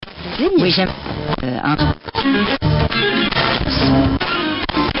Oui, j'aime.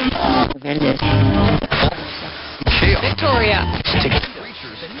 Victoria.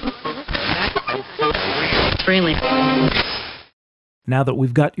 Really. Now that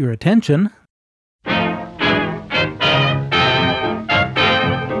we've got your attention,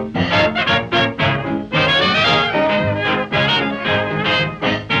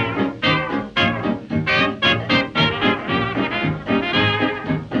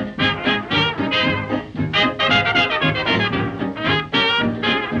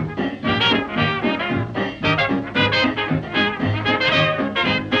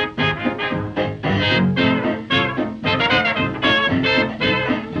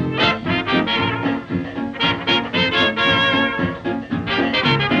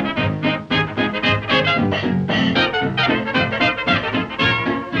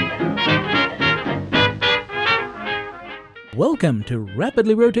 welcome to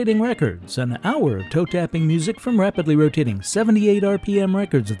Rapidly Rotating Records, an hour of toe-tapping music from rapidly rotating 78 RPM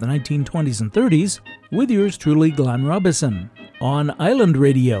records of the 1920s and 30s, with yours truly, Glenn Robison, on Island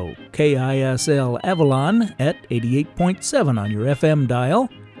Radio, KISL Avalon at 88.7 on your FM dial,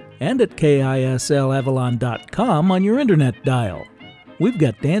 and at KISLAvalon.com on your internet dial. We've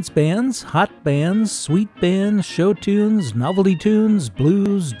got dance bands, hot bands, sweet bands, show tunes, novelty tunes,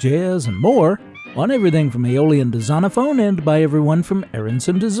 blues, jazz, and more, on everything from Aeolian to Zonophone and by everyone from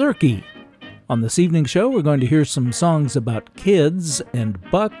Aronson to Zerke. On this evening's show, we're going to hear some songs about kids and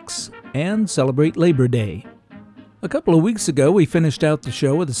bucks and celebrate Labor Day. A couple of weeks ago, we finished out the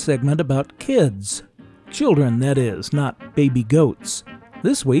show with a segment about kids. Children, that is, not baby goats.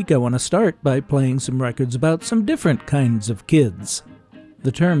 This week, I want to start by playing some records about some different kinds of kids.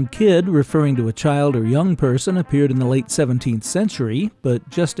 The term kid, referring to a child or young person, appeared in the late 17th century, but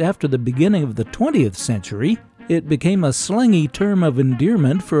just after the beginning of the 20th century, it became a slangy term of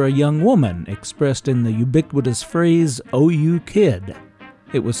endearment for a young woman, expressed in the ubiquitous phrase, "Oh, you kid."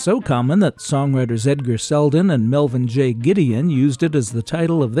 It was so common that songwriters Edgar Selden and Melvin J. Gideon used it as the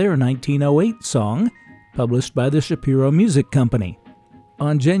title of their 1908 song, published by the Shapiro Music Company.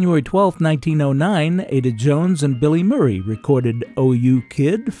 On January 12, 1909, Ada Jones and Billy Murray recorded "Oh You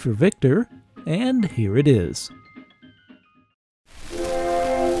Kid" for Victor, and here it is.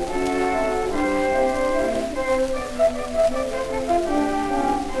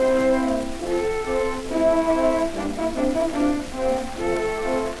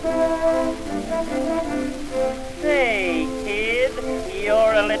 Say, kid,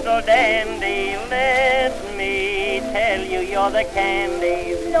 you're a little dandy, let me tell you you're the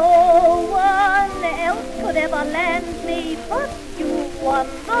candy. No one else could ever land me, but you won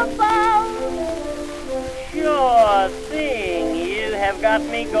the bout. Sure thing, you have got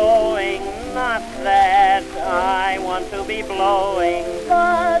me going, not that I want to be blowing.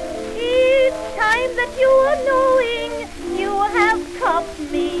 But each time that you are knowing, you have cuffed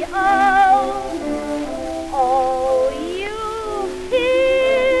me out. Oh, you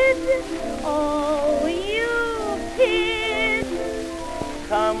kid, oh, you kid.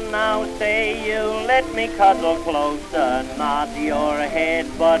 Come now, say you, let me cuddle closer, nod your head,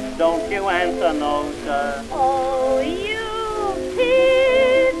 but don't you answer no, sir. Oh, you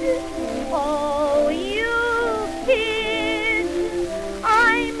kid, oh, you kid.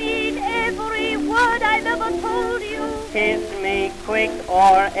 I mean every word I've ever told you. Kiss me quick,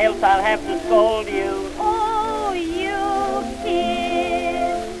 or else I'll have to scold you. Oh, you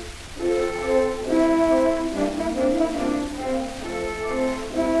kid.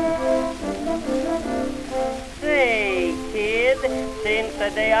 Say, kid, since the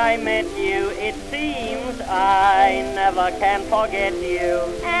day I met you, it seems I never can forget you.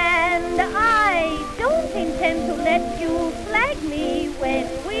 And I don't intend to let you flag me when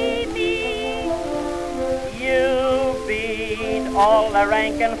we meet. You beat all the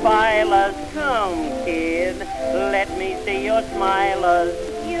rank and filers. Come, kid, let me see your smilers.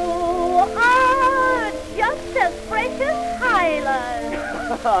 You are just as fresh as Hylas.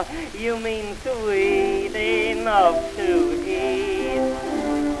 You mean sweet enough to eat.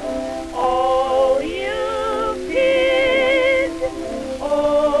 Oh, you kid,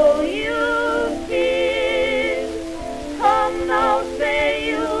 oh, you kid. Come now, say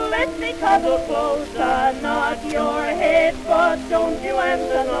you, let me cuddle closer, nod your head, but don't you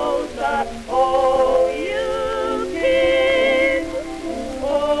answer no, sir. Oh, you kid,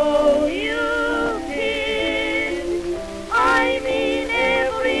 oh, you kid. I mean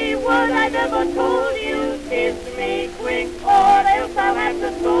every word I've ever told you. Kiss me quick, or else I'll have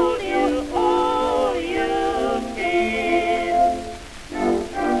to scold you. Oh, you kid.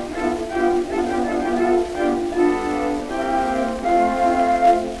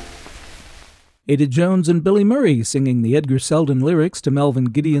 Ada Jones and Billy Murray singing the Edgar Selden lyrics to Melvin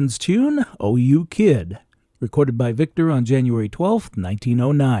Gideon's tune, Oh You Kid, recorded by Victor on January 12,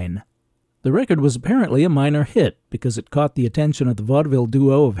 1909. The record was apparently a minor hit because it caught the attention of the vaudeville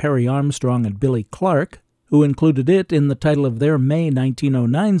duo of Harry Armstrong and Billy Clark, who included it in the title of their May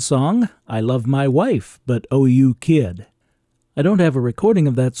 1909 song, I Love My Wife, But Oh You Kid. I don't have a recording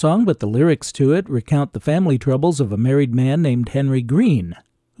of that song, but the lyrics to it recount the family troubles of a married man named Henry Green,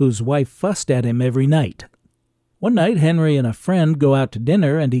 whose wife fussed at him every night. One night, Henry and a friend go out to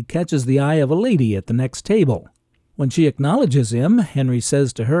dinner, and he catches the eye of a lady at the next table. When she acknowledges him, Henry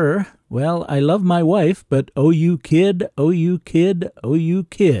says to her, Well, I love my wife, but oh you kid, oh you kid, oh you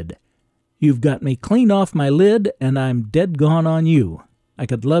kid. You've got me clean off my lid, and I'm dead gone on you. I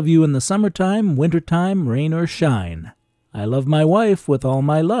could love you in the summertime, wintertime, rain or shine. I love my wife with all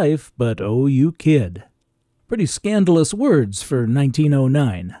my life, but oh you kid. Pretty scandalous words for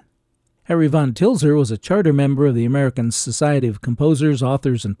 1909. Harry Von Tilzer was a charter member of the American Society of Composers,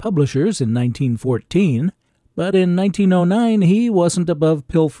 Authors, and Publishers in 1914, but in 1909 he wasn't above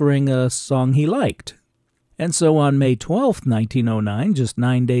pilfering a song he liked. And so on May 12, 1909, just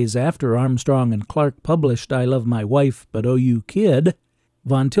 9 days after Armstrong and Clark published I Love My Wife, But Oh You Kid,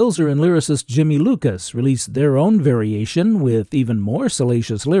 Von Tilzer and lyricist Jimmy Lucas released their own variation with even more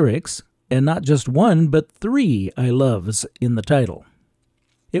salacious lyrics, and not just one, but 3 I loves in the title.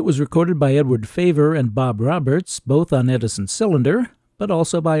 It was recorded by Edward Favor and Bob Roberts, both on Edison cylinder, but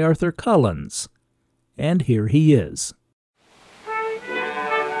also by Arthur Collins. And here he is.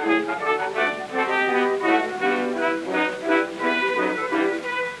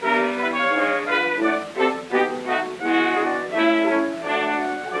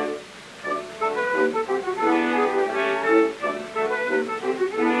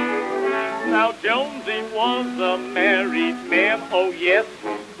 Now Jonesy was a married man, oh yes,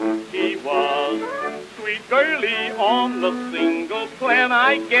 he was. Sweet girlie on the single plan,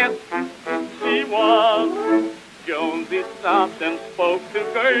 I guess she was. Jonesy stopped and spoke to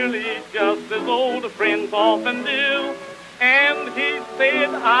girlie just as old friends often do. And he said,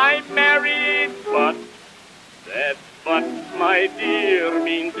 I'm married, but that but, my dear,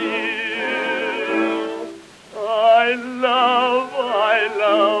 means you. I love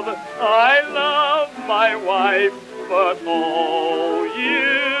my wife, but oh,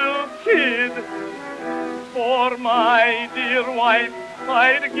 you kid, for my dear wife,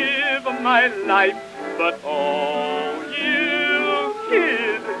 I'd give my life, but oh, you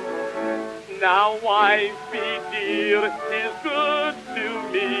kid. Now, wifey dear is good to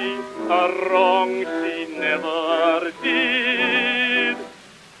me, a wrong she never did.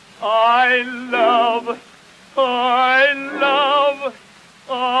 I love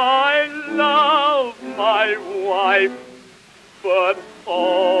my wife, but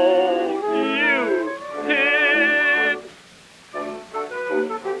oh, you kid.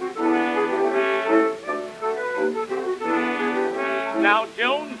 Now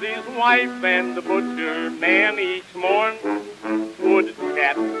Jonesy's wife and the butcher man each morn would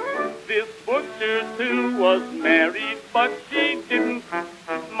chat. This butcher too was married, but she didn't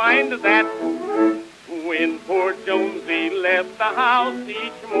mind that. When poor Jonesy left the house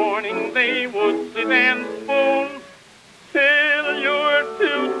each morning, they would sit and spoon till you're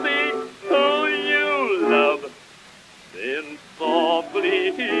to see who you love. Then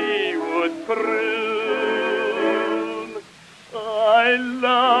softly he would croon, I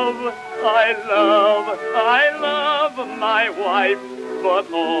love my wife, but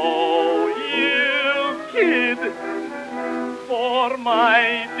oh, you kid, for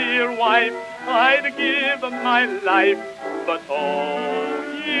my dear wife, I'd give my life, but oh,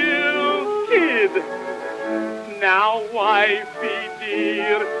 you kid. Now, wifey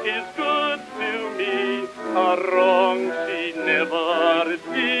dear is good to me, a wrong she never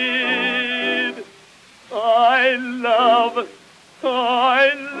did. I love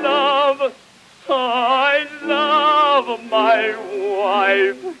my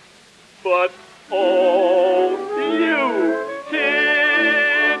wife, but oh, you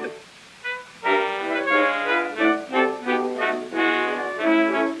kid.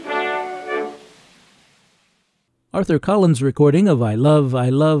 Arthur Collins' recording of I Love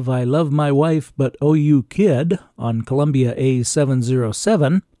My Wife, But Oh You Kid on Columbia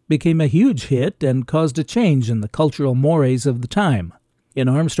A707 became a huge hit and caused a change in the cultural mores of the time. In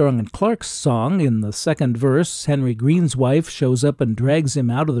Armstrong and Clark's song, in the second verse, Henry Green's wife shows up and drags him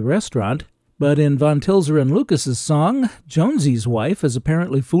out of the restaurant, but in Von Tilzer and Lucas's song, Jonesy's wife is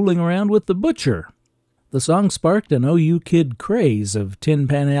apparently fooling around with the butcher. The song sparked an Oh You Kid craze of Tin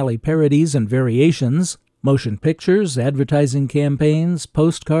Pan Alley parodies and variations, motion pictures, advertising campaigns,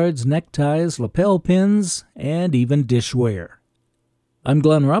 postcards, neckties, lapel pins, and even dishware. I'm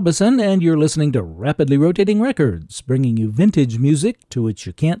Glenn Robison, and you're listening to Rapidly Rotating Records, bringing you vintage music to which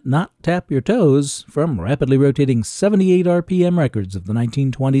you can't not tap your toes from rapidly rotating 78 RPM records of the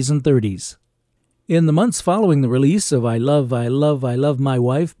 1920s and 30s. In the months following the release of I Love My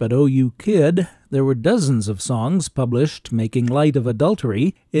Wife, But Oh You Kid, there were dozens of songs published making light of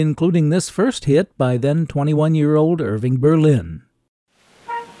adultery, including this first hit by then 21-year-old Irving Berlin.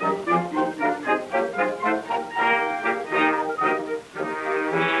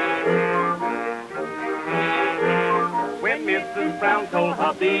 Mrs. Brown told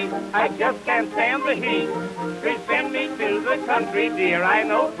hubby, I just can't stand the heat. Please send me to the country, dear, I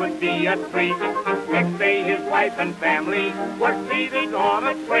know 'twould be a treat. Next day his wife and family were seated on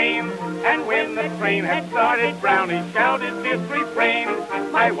a train, and when the train had started, Brownie shouted this refrain: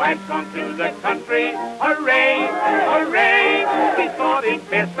 my wife's gone to the country, hooray, hooray. She thought it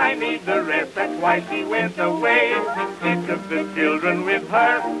best, I need the rest, that's why she went away. She took the children with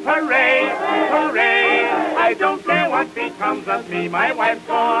her, hooray, hooray. I don't care what becomes of me, my wife's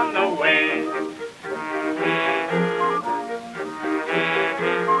gone away.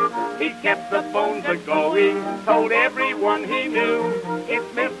 He kept the phones a-going, told everyone he knew. It's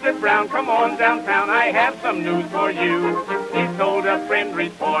Mr. Brown, come on downtown, I have some news for you. He told a friend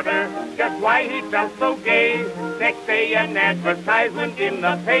reporter just why he felt so gay. Next day an advertisement in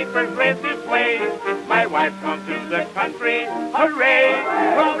the papers read this way: my wife's gone to the country, hooray,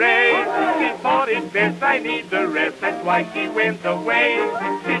 hooray. She thought it best, I need the rest, that's why she went away.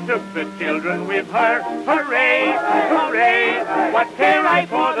 She took the children with her, hooray, hooray. What care I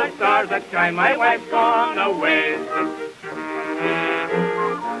for the stars that shine, my wife's gone away.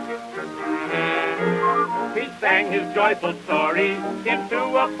 He sang his joyful story into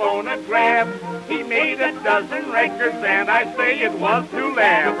a phonograph. He made a dozen records, and I say it was to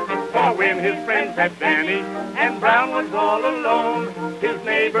laugh. For when his friends had vanished and Brown was all alone, his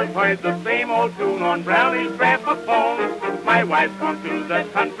neighbors heard the same old tune on Brownie's graphophone: my wife's gone to the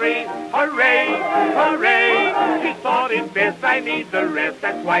country, hooray, hooray. She thought it best, I need the rest,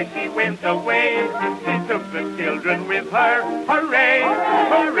 that's why she went away. She took the children with her, hooray,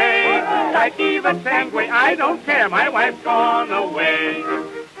 hooray. Like Eva Tanguay, I don't care, my wife's gone away.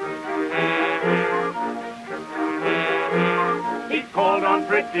 He called on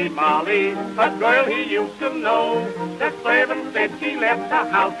Pretty Molly, a girl he used to know. The servant said she left the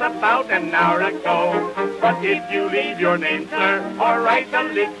house about an hour ago. But if you leave your name, sir, or write a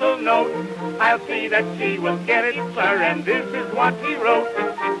little note, I'll see that she will get it, sir, and this is what he wrote: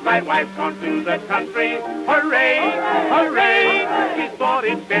 my wife's gone to the country, hooray, hooray. She thought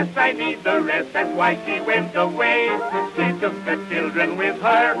it best, I need the rest, that's why she went away. She took the children with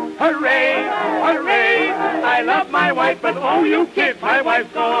her, hooray, hooray. I love my wife, but oh, you kids, my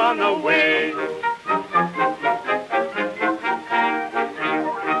wife's gone away.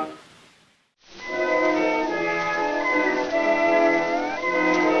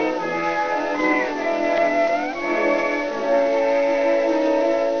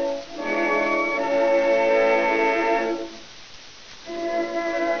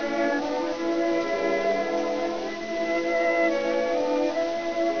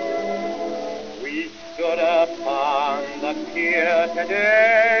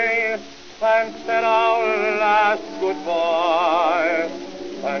 Today, and said our last goodbye.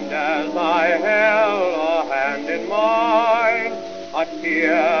 And as I held her hand in mine, a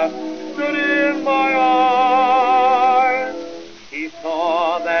tear stood in my eye. He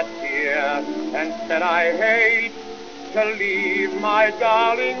saw that tear and said, I hate to leave my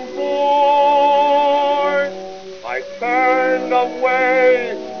darling boy. I turned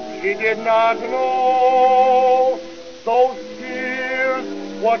away, she did not know those tears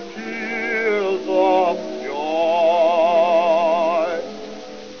were tears of joy.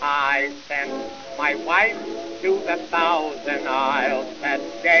 I sent my wife to the Thousand Isles that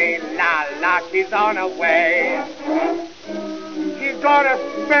day. La la, she's on her way. She's gonna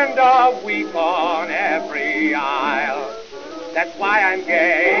spend a week on every isle. That's why I'm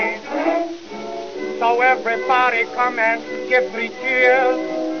gay. So everybody come and give 3 cheers.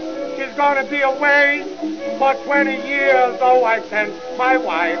 She's gonna be away for 20 years. Oh, I sent my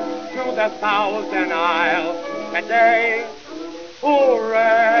wife to the Thousand Isles today.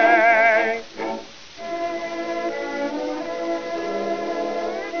 Hooray!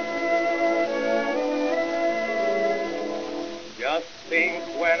 Just think,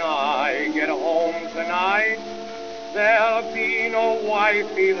 when I get home tonight, there'll be no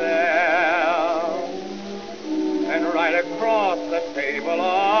wifey there. And right across the table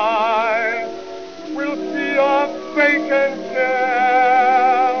I will see your bacon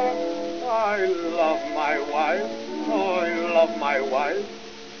shell. I love my wife, oh, I love my wife.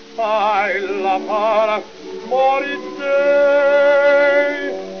 I love her more each day.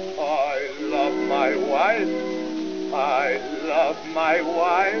 I love my wife, I love my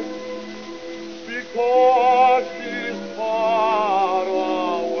wife, because she's far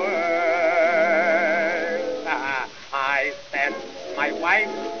away. I sent my wife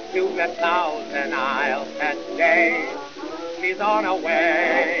to the 1,000 Isles that day. She's on her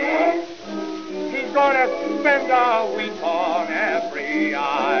way. She's gonna spend a week on every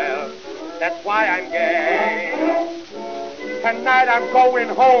isle. That's why I'm gay. Tonight I'm going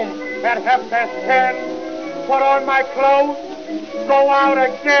home at 10:30. Put on my clothes, go out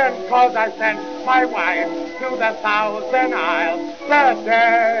again, 'cause I sent my wife to the 1,000 Isles that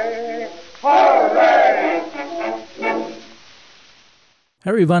day. Hooray!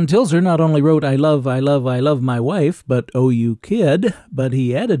 Harry Von Tilzer not only wrote I Love, I Love, I Love My Wife, but Oh You Kid, but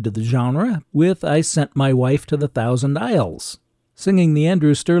he added to the genre with I Sent My Wife to the 1,000 Isles. Singing the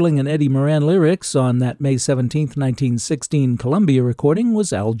Andrew Sterling and Eddie Moran lyrics on that May 17, 1916 Columbia recording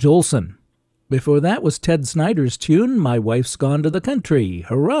was Al Jolson. Before that was Ted Snyder's tune, My Wife's Gone to the Country,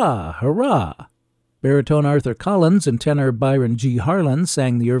 Hurrah, Hurrah! Baritone Arthur Collins and tenor Byron G. Harlan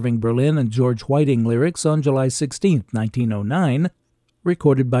sang the Irving Berlin and George Whiting lyrics on July 16, 1909,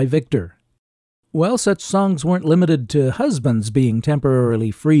 recorded by Victor. Well, such songs weren't limited to husbands being temporarily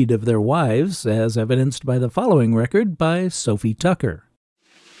freed of their wives, as evidenced by the following record by Sophie Tucker.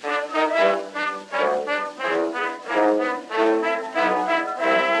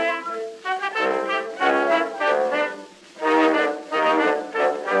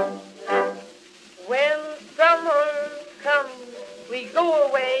 When summer comes, we go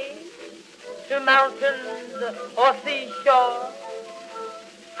away to mountains or seashore.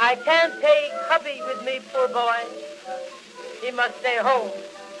 I can't take hubby with me, poor boy. He must stay home,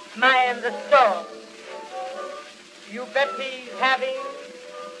 mind the store. You bet he's having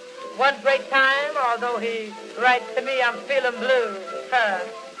one great time, although he writes to me I'm feeling blue.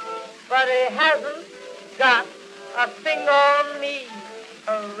 But he hasn't got a thing on me.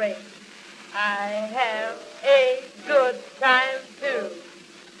 Hooray. I have a good time too.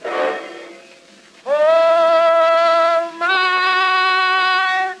 Oh,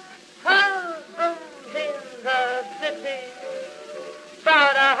 my husband's in the city,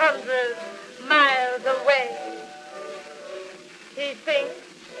 about 100 miles away. He thinks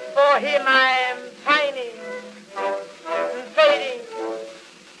for him I am pining and fading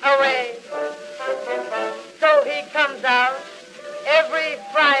away. So he comes out every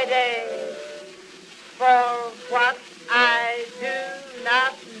Friday for what I do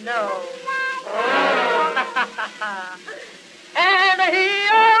not know. And he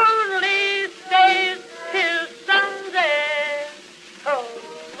only stays till Sunday.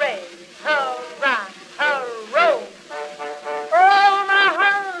 Hooray, hurrah, hurrah. Oh, my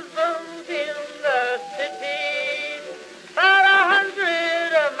husband's in the city, about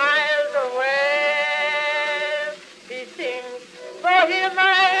 100 miles away. He sings for him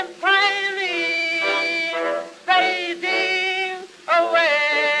I'm pining, fading away.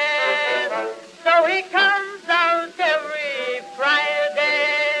 So he comes out every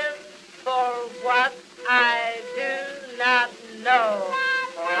Friday for what I do not know.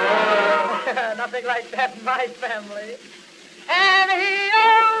 Nothing like that in my family. And he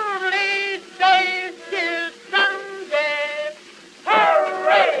only stays till Sunday.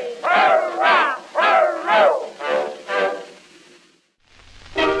 Hooray, hurrah, hurrah!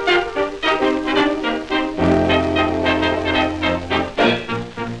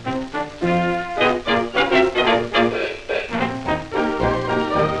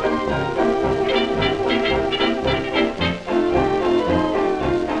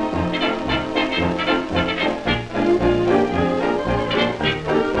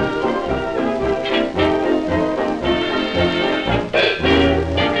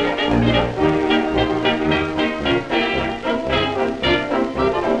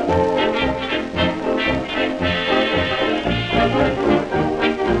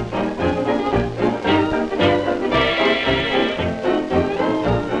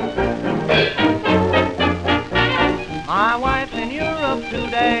 My wife's in Europe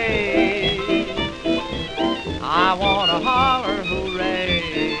today. I want to holler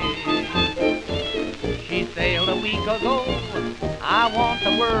hooray. She sailed a week ago. I want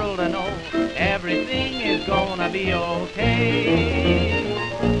the world to know everything is gonna be okay.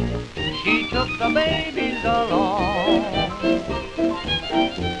 She took the babies along.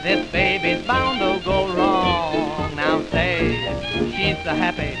 This baby's bound to go wrong. Now say, she's so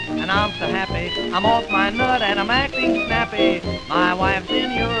happy, and I'm so happy. I'm off my nut and I'm acting snappy. My wife's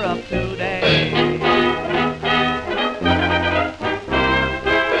in Europe today.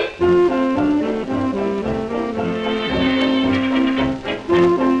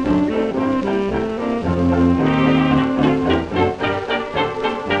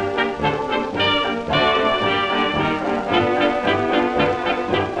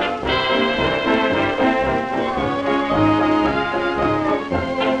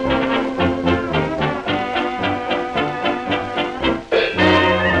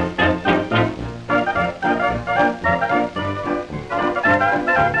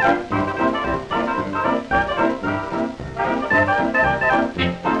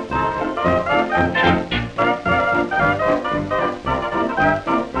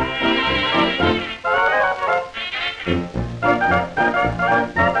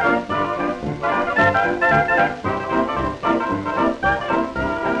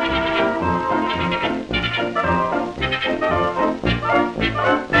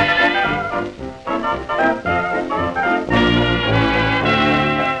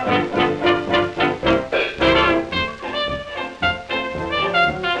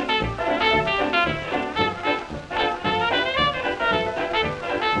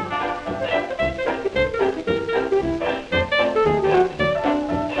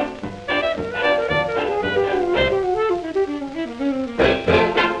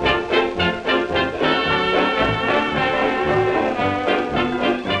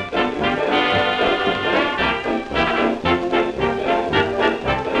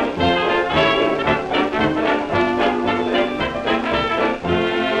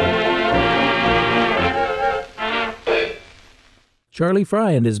 Charlie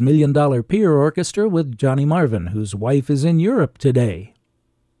Fry and his $1 Million Pier Orchestra with Johnny Marvin, whose wife is in Europe today.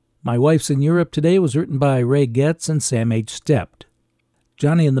 My Wife's in Europe Today was written by Ray Getz and Sam H. Stept.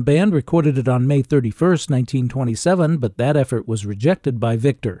 Johnny and the band recorded it on May 31st, 1927, but that effort was rejected by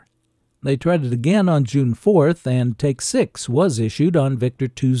Victor. They tried it again on June 4th, and Take 6 was issued on Victor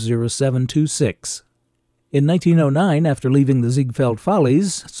 20726. In 1909, after leaving the Ziegfeld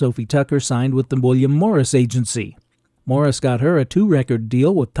Follies, Sophie Tucker signed with the William Morris Agency. Morris got her a 2-record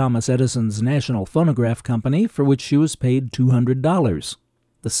deal with Thomas Edison's National Phonograph Company, for which she was paid $200.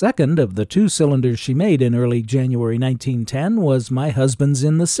 The second of the 2 cylinders she made in early January 1910 was My Husband's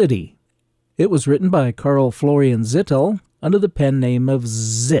in the City. It was written by Carl Florian Zittel under the pen name of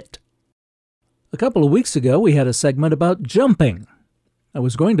Zit. A couple of weeks ago, we had a segment about jumping. I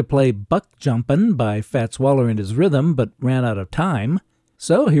was going to play Buck Jumpin' by Fats Waller and his Rhythm, but ran out of time.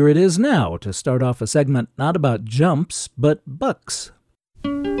 So here it is now to start off a segment not about jumps, but bucks.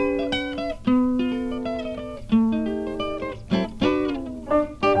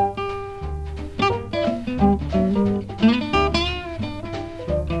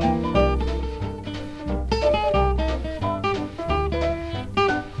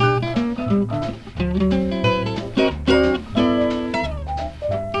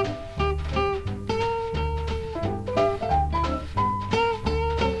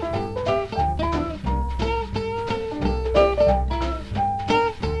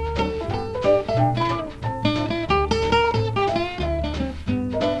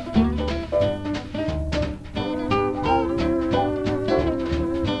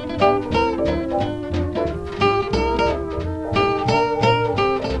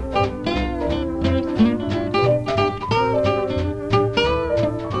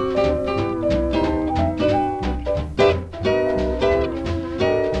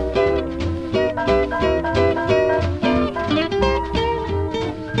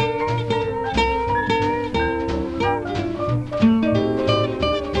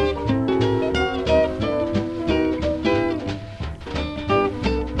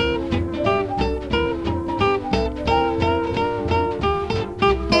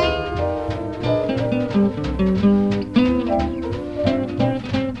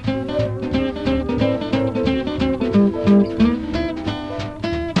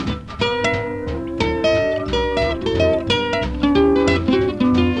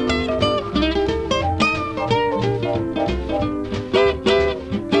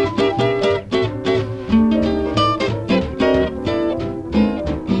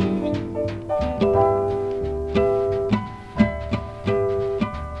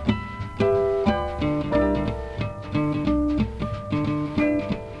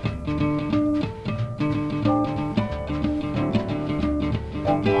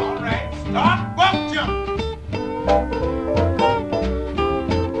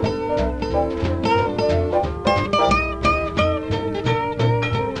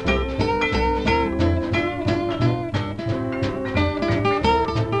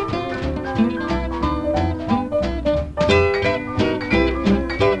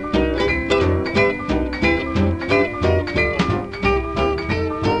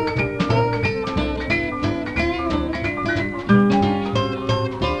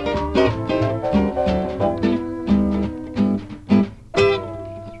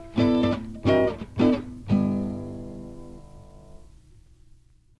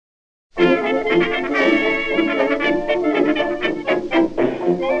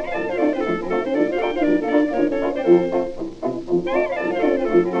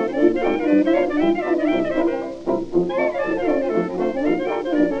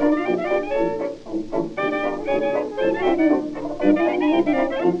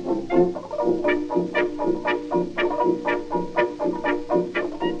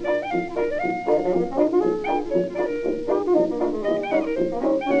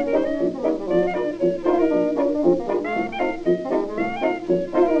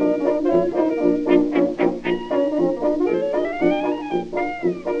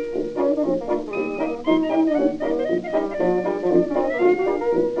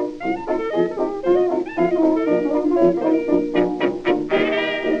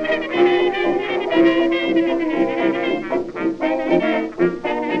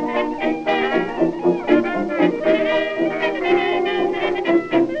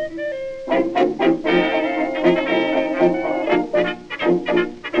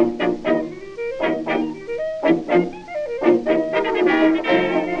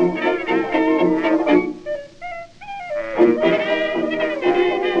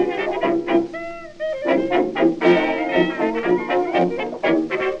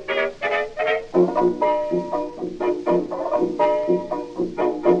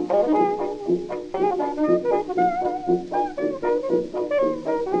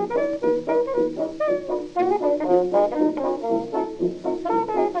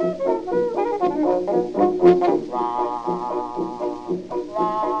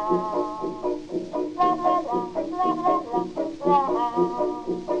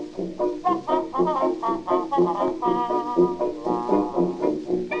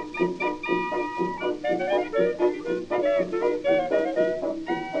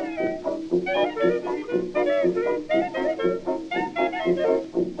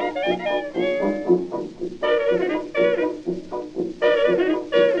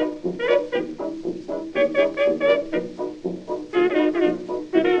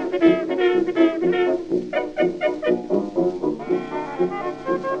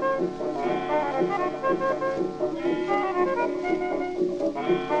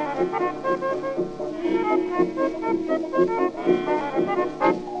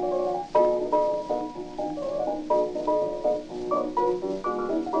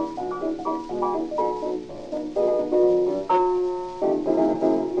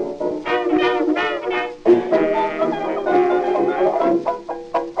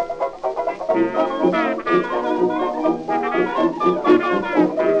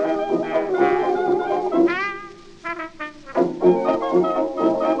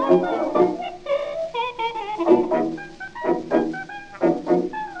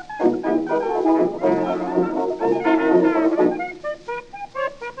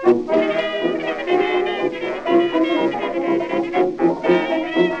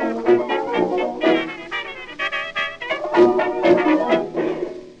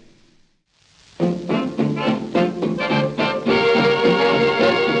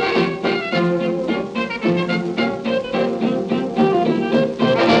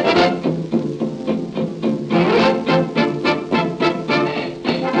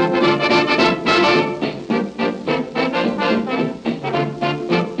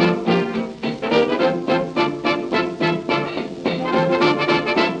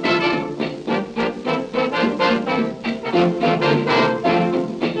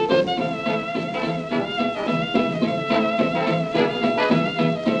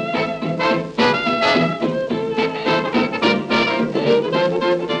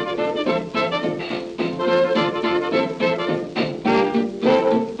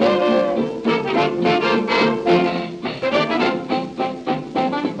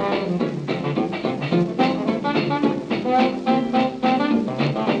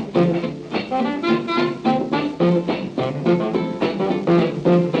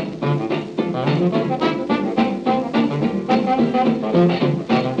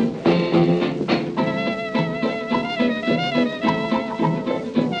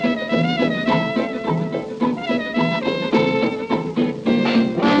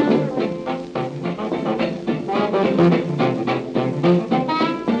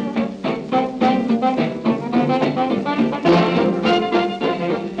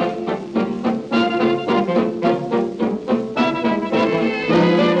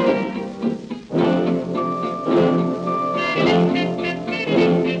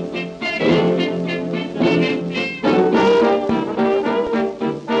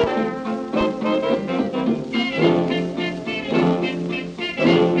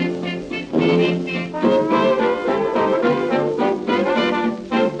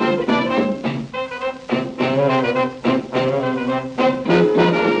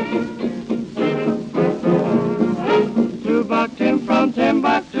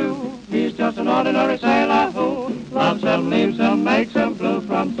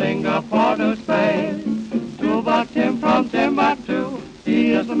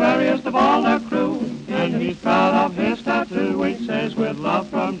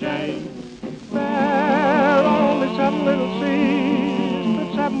 from Jane. There are only 7 little seas,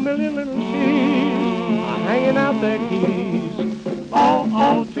 but 7 million little seas are hanging out their keys.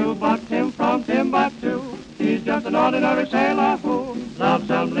 Oh, to Buck Tim from Timbuktu. He's just an ordinary sailor who loves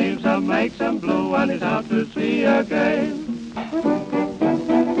some, leaves some, makes some blue, and he's out to sea again.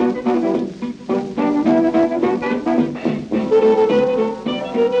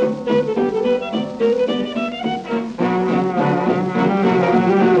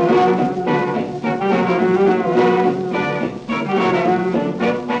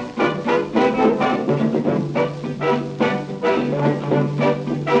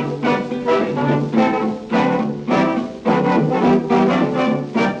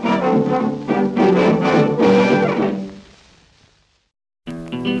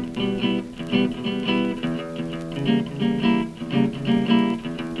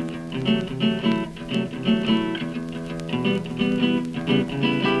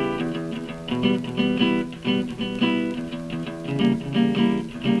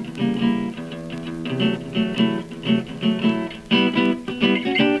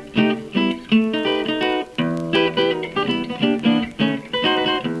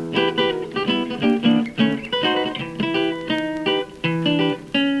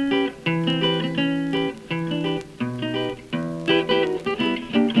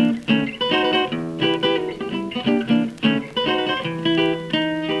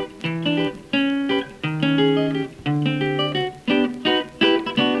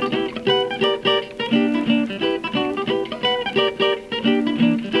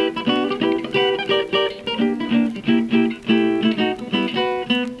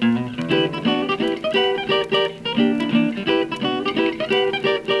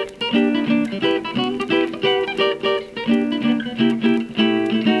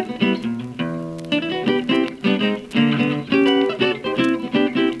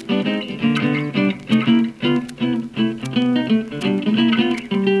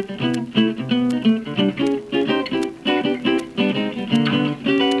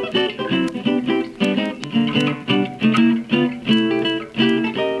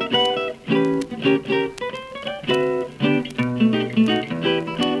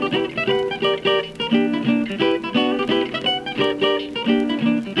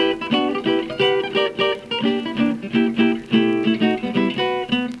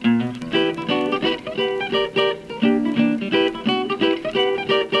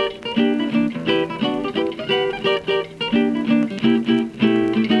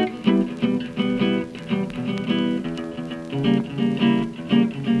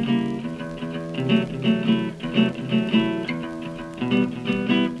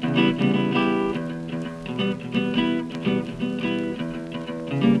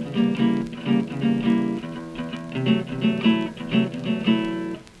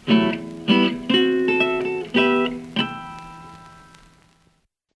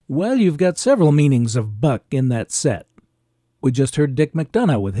 Well, you've got several meanings of buck in that set. We just heard Dick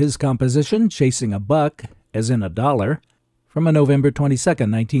McDonough with his composition, Chasing a Buck, as in a dollar, from a November 22,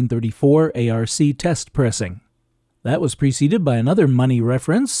 1934 ARC test pressing. That was preceded by another money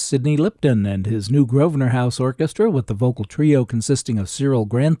reference, Sidney Lipton and his new Grosvenor House Orchestra with the vocal trio consisting of Cyril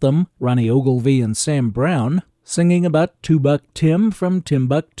Grantham, Ronnie Ogilvie, and Sam Brown, singing about Two Buck Tim from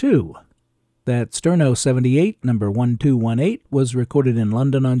Timbuktu. That Sterno 78, number 1218, was recorded in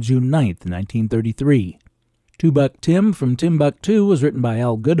London on June 9, 1933. Two Buck Tim from Timbuktu was written by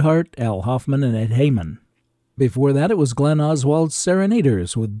Al Goodhart, Al Hoffman, and Ed Heyman. Before that, it was Glenn Oswald's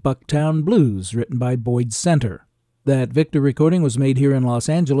Serenaders with Bucktown Blues, written by Boyd Center. That Victor recording was made here in Los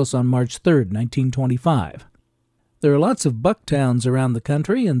Angeles on March 3, 1925. There are lots of Bucktowns around the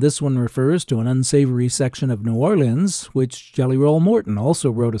country, and this one refers to an unsavory section of New Orleans, which Jelly Roll Morton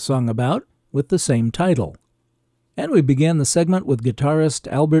also wrote a song about, with the same title. And we began the segment with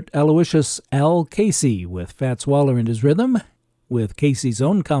guitarist Albert Aloysius Al Casey with Fats Waller and his rhythm, with Casey's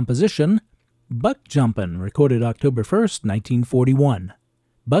own composition, Buck Jumpin', recorded October 1st, 1941.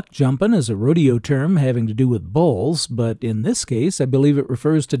 Buck jumpin' is a rodeo term having to do with bulls, but in this case I believe it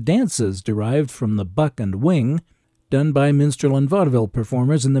refers to dances derived from the buck and wing, done by minstrel and vaudeville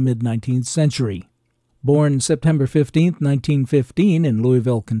performers in the mid-19th century. Born September 15, 1915 in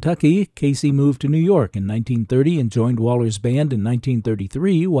Louisville, Kentucky, Casey moved to New York in 1930 and joined Waller's band in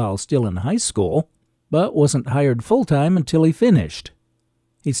 1933 while still in high school, but wasn't hired full-time until he finished.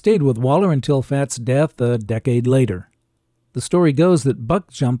 He stayed with Waller until Fat's death a decade later. The story goes that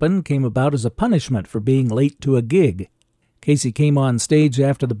Buck Jumpin' came about as a punishment for being late to a gig. Casey came on stage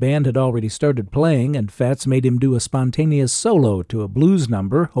after the band had already started playing, and Fats made him do a spontaneous solo to a blues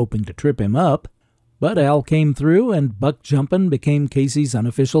number, hoping to trip him up. But Al came through, and Buck Jumpin' became Casey's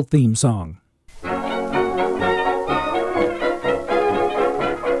unofficial theme song.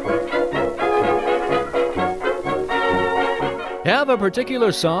 Have a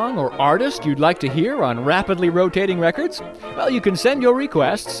particular song or artist you'd like to hear on Rapidly Rotating Records? Well, you can send your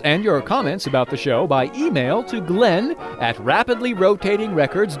requests and your comments about the show by email to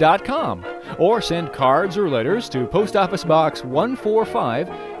glenn@rapidlyrotatingrecords.com, or send cards or letters to Post Office Box 145,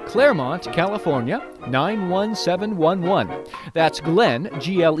 Claremont, California, 91711. That's Glenn,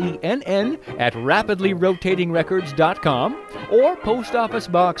 Glenn, at rapidlyrotatingrecords.com, or Post Office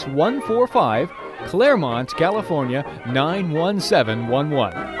Box 145, Claremont, California,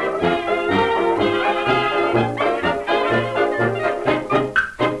 91711.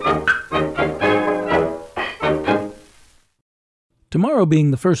 Tomorrow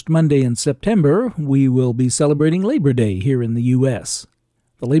being the first Monday in September, we will be celebrating Labor Day here in the U.S.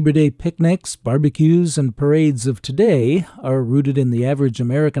 The Labor Day picnics, barbecues, and parades of today are rooted in the average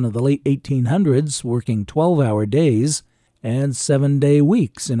American of the late 1800s working 12-hour days and 7-day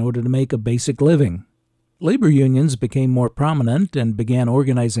weeks in order to make a basic living. Labor unions became more prominent and began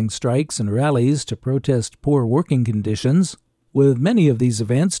organizing strikes and rallies to protest poor working conditions, with many of these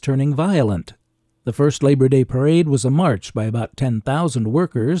events turning violent. The first Labor Day parade was a march by about 10,000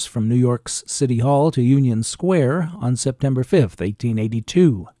 workers from New York's City Hall to Union Square on September 5,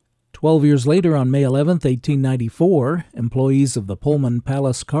 1882. 12 years later, on May 11, 1894, employees of the Pullman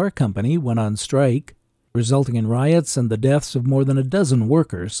Palace Car Company went on strike, resulting in riots and the deaths of more than a dozen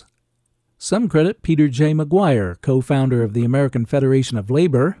workers. Some credit Peter J. McGuire, co-founder of the American Federation of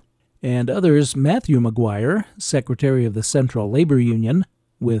Labor, and others Matthew McGuire, secretary of the Central Labor Union,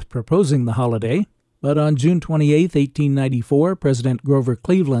 with proposing the holiday. But on June 28, 1894, President Grover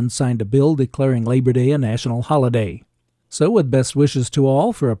Cleveland signed a bill declaring Labor Day a national holiday. So with best wishes to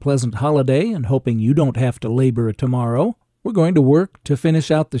all for a pleasant holiday and hoping you don't have to labor tomorrow, we're going to work to finish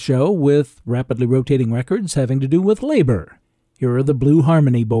out the show with rapidly rotating records having to do with labor. Here are the Blue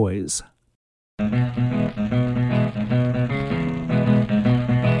Harmony Boys.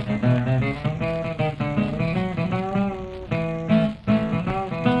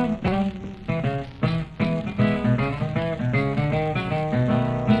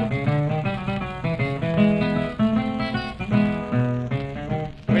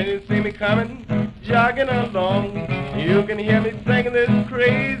 When you see me coming, jogging along, you can hear me singing this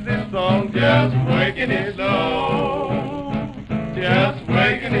crazy song. Just working it slow, just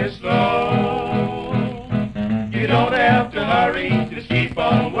working it slow. You don't have to hurry, just keep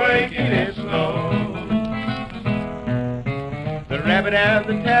on working it slow. The rabbit and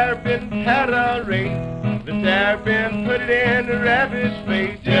the terrapin had a race. The terrapin put it in the rabbit's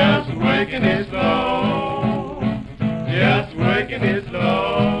face. Just working it slow, just working it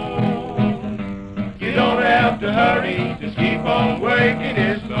slow. You don't have to hurry, just keep on working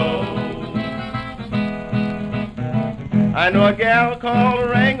it slow. I know a gal called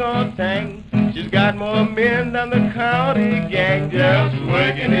Orangutan. She's got more men than the county gang. Just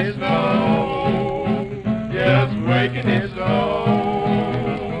working it slow, just working it slow.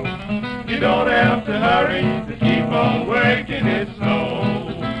 You don't have to hurry, just keep on working it slow.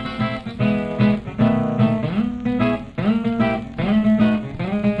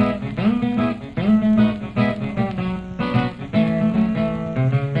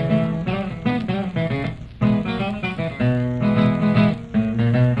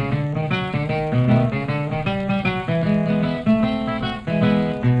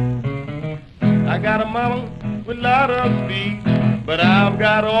 I got a mama with a lot of speed, but I've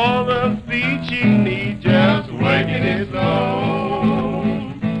got all the speed she needs. Just working it slow,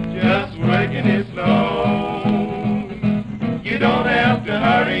 just working it slow. You don't have to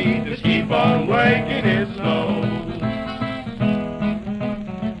hurry, just keep on working it slow.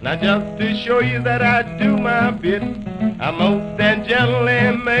 Now just to show you that I do my bit, I most and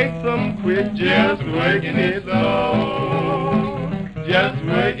gently make them quit. Just working it slow, just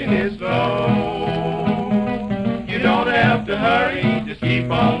working it slow. You don't have to hurry, just keep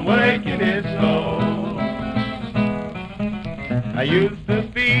on working it slow. I used to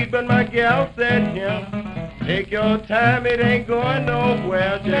speed, but my gal said, yeah, take your time, it ain't going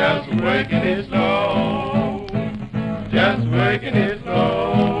nowhere. Just working it slow, just working it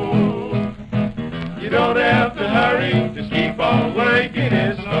slow. You don't have to hurry, just keep on working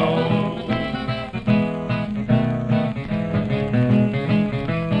it slow.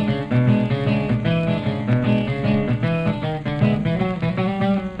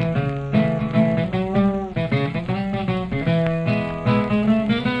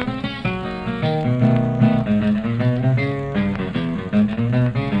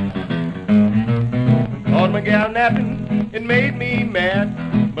 made me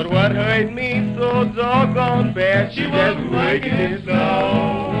mad, but what hurt me so doggone bad, she was working his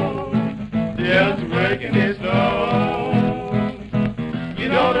nose, just working his nose. You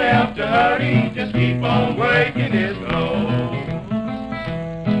don't have to hurry, just keep on working his nose.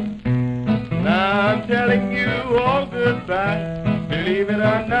 Now I'm telling you all goodbye, believe it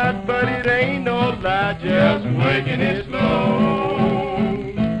or not, but it ain't no lie, just working his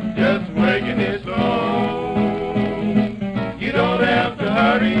nose, just working his nose. You don't have to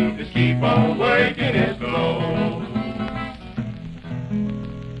hurry, just keep on working his nose.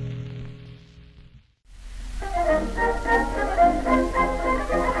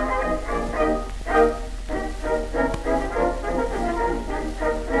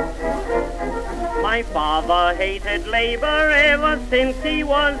 My father hated labor ever since he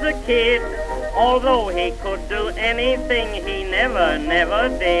was a kid. Although he could do anything, he never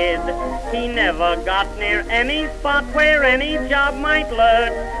did. He never got near any spot where any job might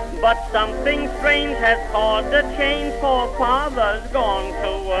lurk. But something strange has caused a change, for father's gone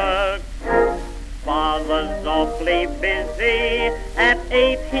to work. Father's awfully busy. At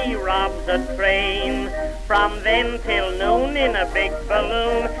 8 he robs a train. From then till noon in a big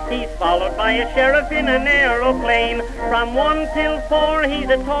balloon, he's followed by a sheriff in an aeroplane. From 1 till 4 he's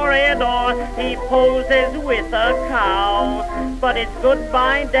a toreador. He poses with a cow. But it's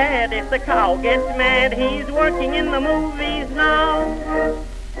goodbye, Dad, if the cow gets mad. He's working in the movies now.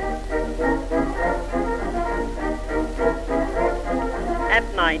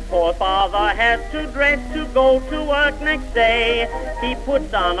 At night, poor father has to dress to go to work next day. He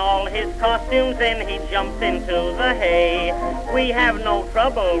puts on all his costumes and he jumps into the hay. We have no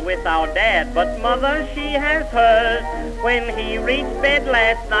trouble with our dad, but mother, she has hers. When he reached bed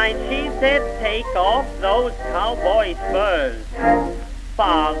last night, she said, take off those cowboy spurs.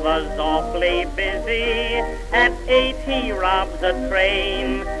 Father's awfully busy. At 8 he robs a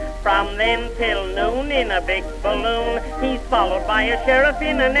train. From then till noon in a big balloon, he's followed by a sheriff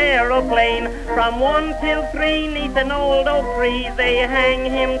in an aeroplane. From 1 till 3 neath an old oak tree, they hang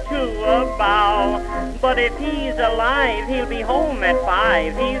him to a bough. But if he's alive, he'll be home at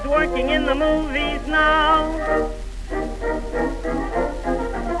 5. He's working in the movies now.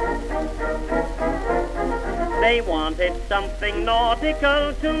 They wanted something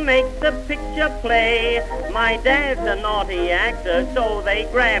nautical to make the picture play. My dad's a naughty actor, so they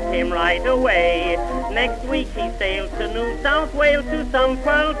grabbed him right away. Next week he sailed to New South Wales to some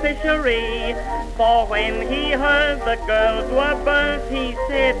pearl fishery. For when he heard the girls were birds, he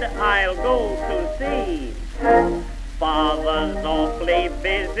said, I'll go to sea. Father's awfully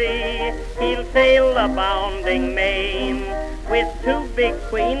busy. He'll sail the bounding main with 2 big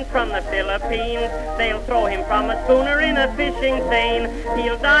queens from the Philippines. They'll throw him from a schooner in a fishing seine.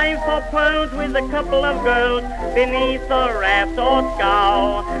 He'll dive for pearls with a couple of girls beneath a raft or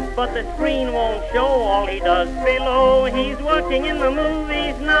scow. But the screen won't show all he does below. He's working in the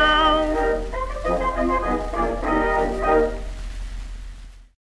movies now.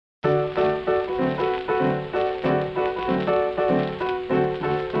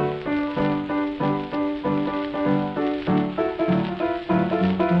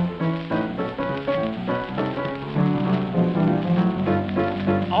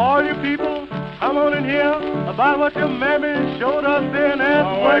 Come on in here about what your mammy showed us in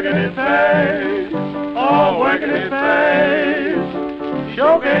and working his face, working his face.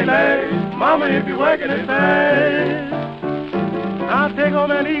 Sure can't lay, mama, if you working his face. I'll take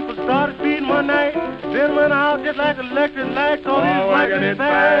home and eat for started feeding one night, then went out just like electric light, cause he's working his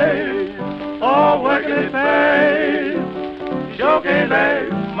face, working his face. Sure can't lay,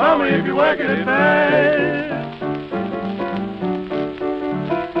 mama, if you working his face.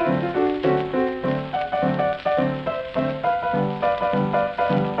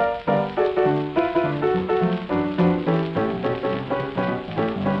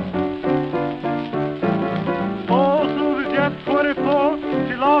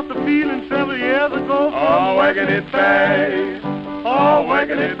 Working his face,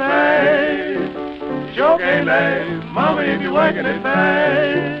 working his face. Sure can't lay, mama, if you working his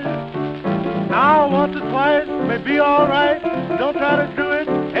face. Now once or twice may be alright. Don't try to do it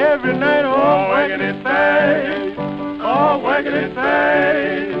every night. Working his face, working his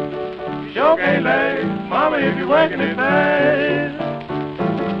face. Sure can't lay, mama, if you working his face.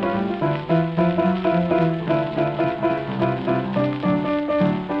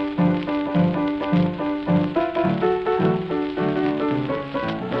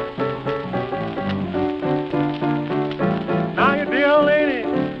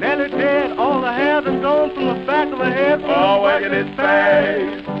 Working his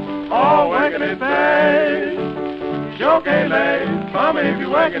face, working his face. sure can't last, Mama, if you're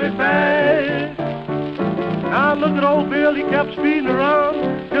working it fast. Now look at old Bill, he kept speeding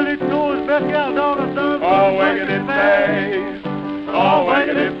around till he tore his best gal daughter's son. Oh, working it fast, oh,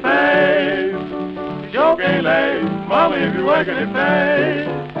 working it fast. Sure can't last, Mama, if you're working it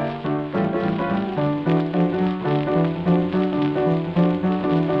fast.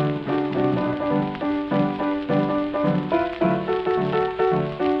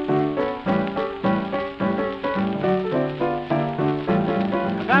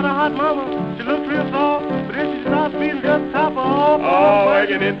 Mama, she looks real soft, but if she starts beating, just top her off. Oh,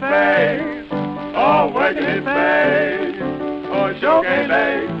 working it fast, oh, working it fast. Oh, sure can't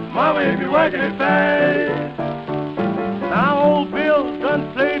last, Mama, if you're working it fast. Now old Bill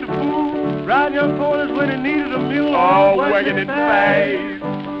done played the fool, riding young corners when he needed a mule. Oh, working it fast,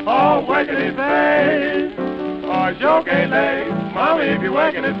 oh, working it fast. Oh, sure can't last, Mama, if you're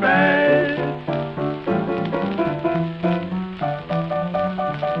working it fast.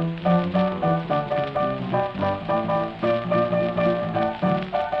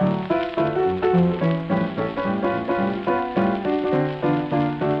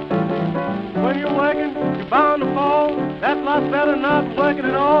 Better not working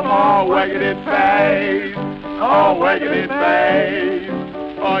it all. Oh, working it fast. Oh, working it fast.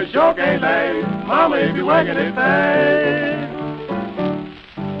 Oh, sure can't last, Mama, if you're working it fast.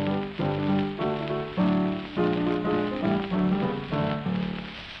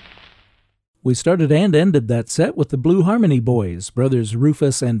 We started and ended that set with the Blue Harmony Boys, brothers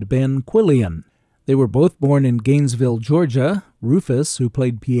Rufus and Ben Quillian. They were both born in Gainesville, Georgia. Rufus, who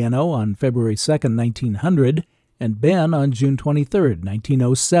played piano on February 2nd, 1900, and Ben on June 23,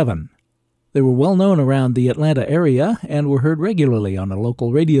 1907. They were well known around the Atlanta area and were heard regularly on a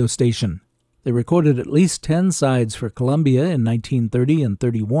local radio station. They recorded at least 10 sides for Columbia in 1930 and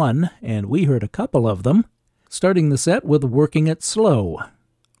 31, and we heard a couple of them, starting the set with Working It Slow,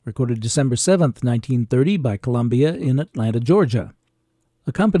 recorded December 7, 1930 by Columbia in Atlanta, Georgia.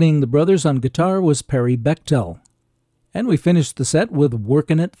 Accompanying the brothers on guitar was Perry Bechtel. And we finished the set with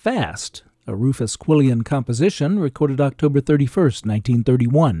Workin' It Fast, a Rufus Quillian composition recorded October 31,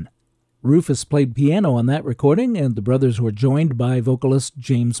 1931. Rufus played piano on that recording, and the brothers were joined by vocalist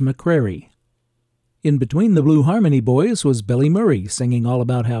James McCrary. In between the Blue Harmony Boys was Billy Murray singing all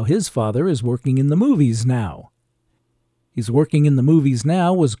about how his father is working in the movies now. He's Working in the Movies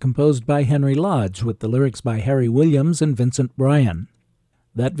Now was composed by Henry Lodge with the lyrics by Harry Williams and Vincent Bryan.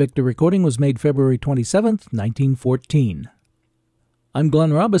 That Victor recording was made February 27, 1914. I'm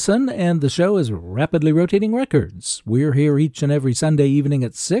Glenn Robison, and the show is Rapidly Rotating Records. We're here each and every Sunday evening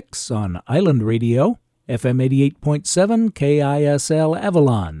at 6 on Island Radio, FM 88.7 KISL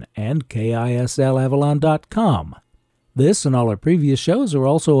Avalon, and KISLAvalon.com. This and all our previous shows are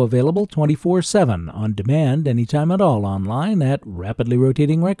also available 24/7 on demand anytime at all online at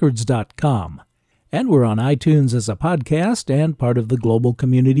rapidlyrotatingrecords.com. And we're on iTunes as a podcast and part of the Global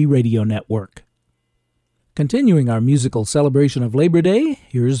Community Radio Network. Continuing our musical celebration of Labor Day,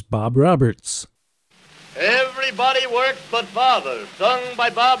 here's Bob Roberts. Everybody Works But Father, sung by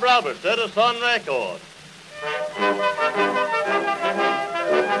Bob Roberts at a Sun Record.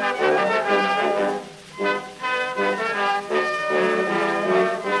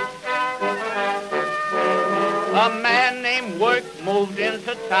 A man named Work moved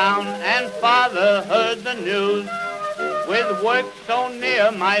into town, and Father heard the news. With work so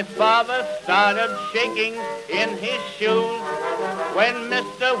near, my father started shaking in his shoes. When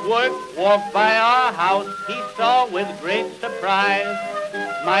Mr. Work walked by our house, he saw with great surprise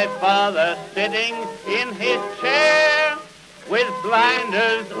my father sitting in his chair with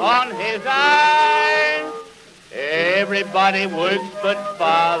blinders on his eyes. Everybody works but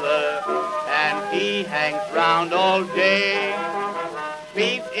Father, and he hangs round all day,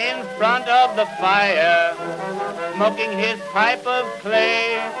 feet in front of the fire, smoking his pipe of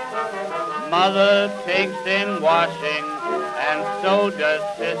clay. Mother takes in washing, and so does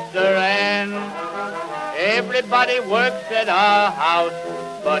Sister Ann. Everybody works at our house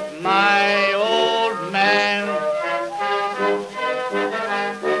but my old man.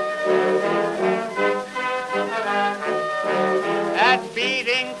 At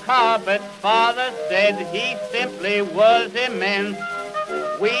beating carpet, Father said he simply was immense.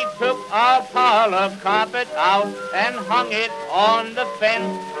 We took our parlor carpet out and hung it on the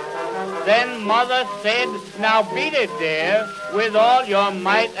fence. Then Mother said, now beat it, dear, with all your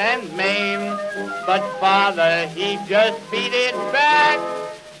might and main. But Father, he just beat it back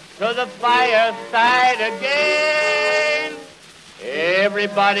to the fireside again.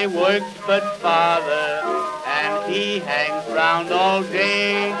 Everybody works but Father, and he hangs round all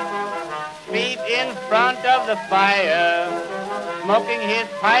day, feet in front of the fire, smoking his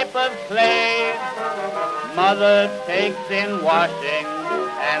pipe of clay. Mother takes in washing,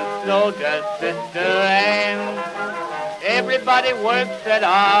 and so does Sister Ann. Everybody works at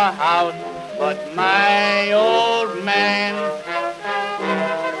our house, but my old man.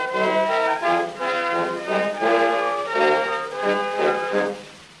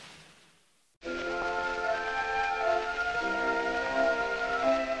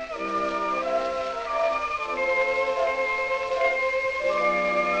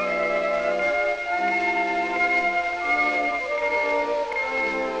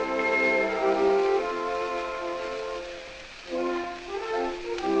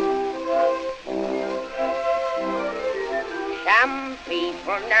 Some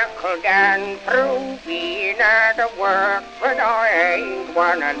people knuckle down through being out of work, but I ain't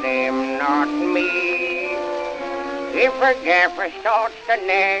one of them, not me. If a gaffer starts to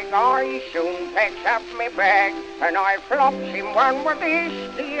nag, I soon packs up me bag, and I flops him one with this,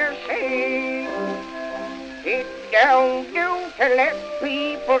 do you see? It don't do to let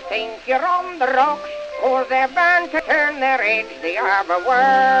people think you're on the rocks, or they're bound to turn their heads the other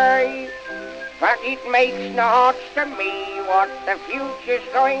way. But it makes no odds to me what the future's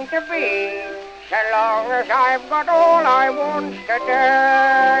going to be, so long as I've got all I want to do.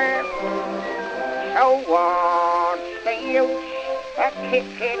 So what's the use of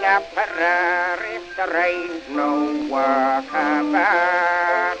kicking up a roar if there ain't no work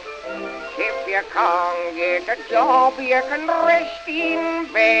about? If you can't get a job, you can rest in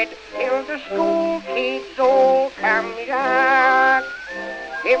bed till the school kids all comes out.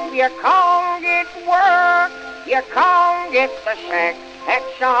 If you can't get work, you can't get the sack.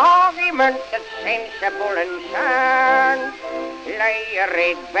 That's an argument that's sensible and sound. Lay your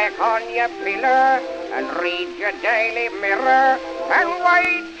head back on your pillow and read your Daily Mirror and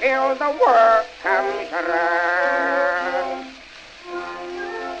wait till the work comes around.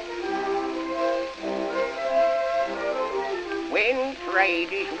 When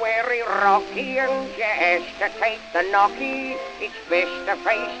trade is very rocky and you has to take the knocky, it's best to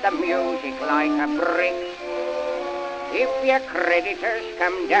face the music like a brick. If your creditors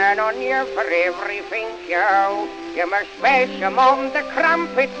come down on you for everything you owe, you must bash them on the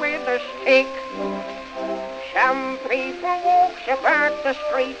crumpet with a stick. Some people walks about the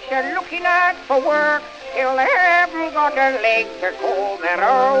streets and looking out for work till they haven't got a leg to call their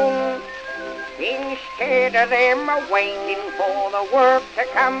own. Instead of them waiting for the work to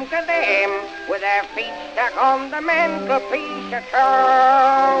come to them, with their feet stuck on the mantelpiece at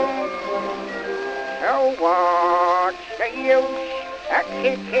home. So what's the use of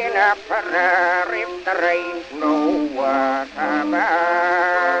kicking up a roar if there ain't no work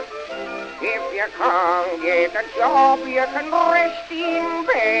about? If you can't get a job, you can rest in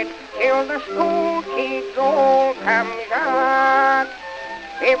bed till the school kids all comes out.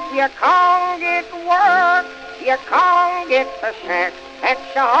 If you can't get work, you can't get the sack.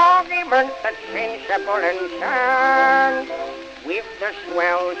 That's an argument that's sensible and sound. With the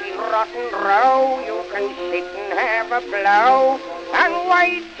swells in Rotten Row, you can sit and have a blow and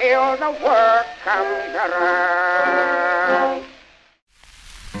wait till the work comes around.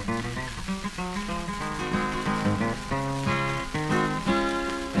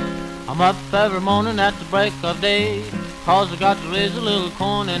 I'm up every morning at the break of day, 'cause I got to raise a little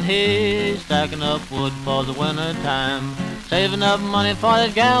corn and hay, stacking up wood for the winter time, saving up money for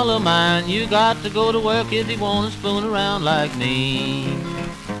that gal of mine. You got to go to work if you want to spoon around like me.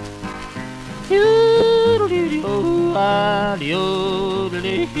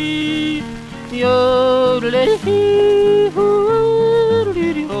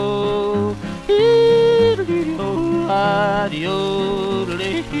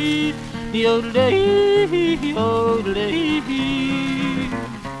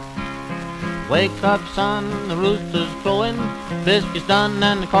 Wake up, son, the rooster's crowing, biscuits done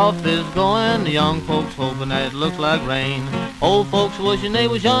and the coffee's going. The young folks hoping that it looks like rain, old folks wishing they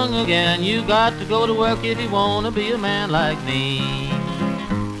was young again. You got to go to work if you want to be a man like me.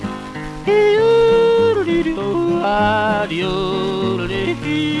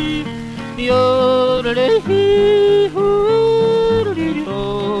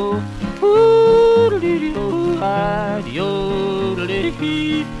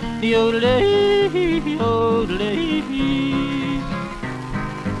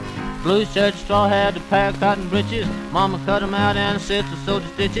 Blue shirt, straw hat, a pair of cotton breeches. Mama cut 'em out and sister sewed the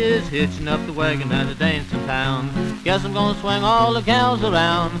stitches, hitching up the wagon at a dancing town. Guess I'm gonna swing all the gals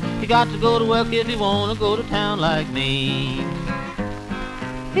around. You got to go to work if you wanna go to town like me.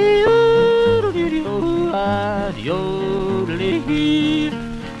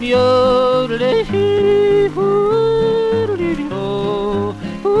 Yodelay, hoo-dee-dee-oh,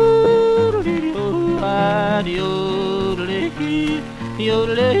 hoo-dee-dee-oh, ah, yodelay,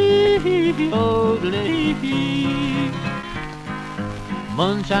 yodelay, yodelay.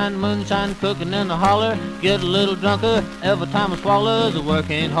 Moonshine, moonshine, cooking in the holler. Get a little drunker every time I swallow. The work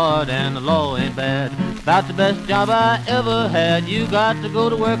ain't hard and the law ain't bad. About the best job I ever had. You got to go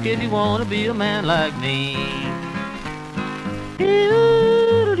to work if you want to be a man like me.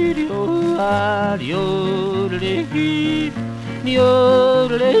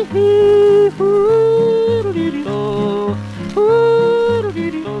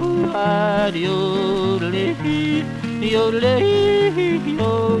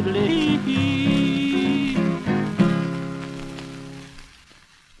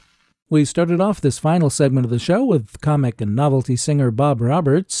 We started off this final segment of the show with comic and novelty singer Bob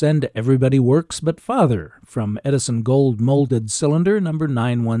Roberts and Everybody Works But Father from Edison Gold Molded Cylinder number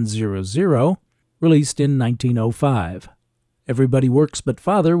 9100, released in 1905. Everybody Works But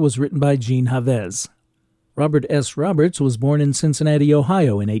Father was written by Gene Havez. Robert S. Roberts was born in Cincinnati,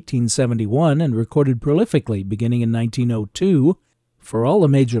 Ohio in 1871 and recorded prolifically beginning in 1902 for all the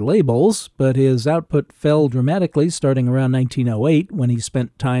major labels, but his output fell dramatically starting around 1908 when he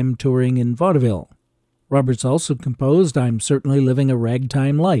spent time touring in vaudeville. Roberts also composed I'm Certainly Living a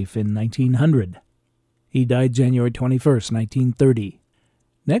Ragtime Life in 1900. He died January 21, 1930.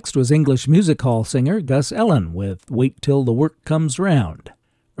 Next was English music hall singer Gus Ellen with Wait Till the Work Comes Round.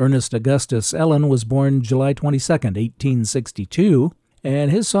 Ernest Augustus Ellen was born July 22, 1862,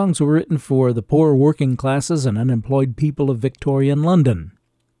 and his songs were written for the poor working classes and unemployed people of Victorian London.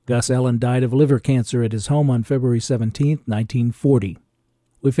 Gus Ellen died of liver cancer at his home on February 17, 1940.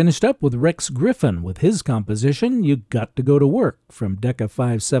 We finished up with Rex Griffin with his composition, You Got to Go to Work, from Decca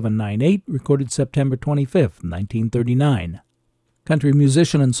 5798, recorded September 25, 1939. Country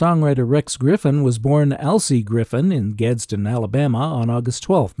musician and songwriter Rex Griffin was born Alcee Griffin in Gadsden, Alabama on August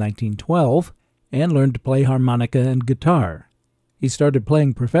 12, 1912, and learned to play harmonica and guitar. He started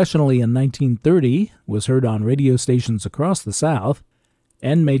playing professionally in 1930, was heard on radio stations across the South,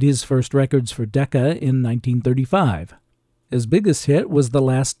 and made his first records for Decca in 1935. His biggest hit was The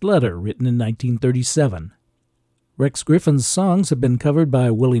Last Letter, written in 1937. Rex Griffin's songs have been covered by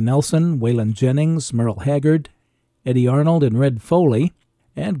Willie Nelson, Waylon Jennings, Merle Haggard, Eddie Arnold, and Red Foley,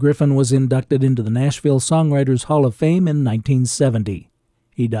 and Griffin was inducted into the Nashville Songwriters Hall of Fame in 1970.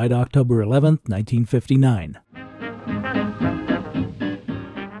 He died October 11, 1959.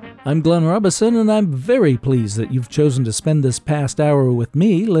 I'm Glenn Robison, and I'm very pleased that you've chosen to spend this past hour with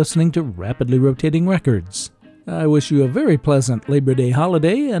me listening to Rapidly Rotating Records. I wish you a very pleasant Labor Day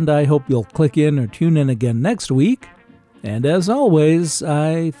holiday, and I hope you'll click in or tune in again next week. And as always,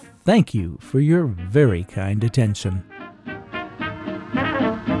 I thank you for your very kind attention.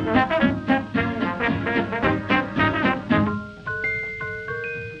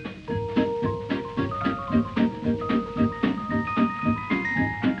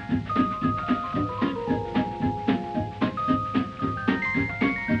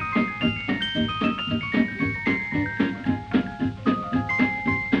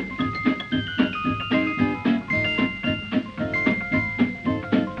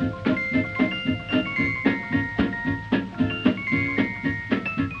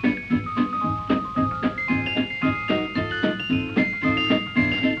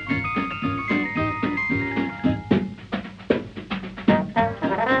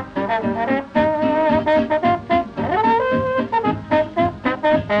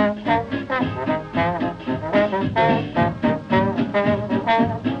 Bye.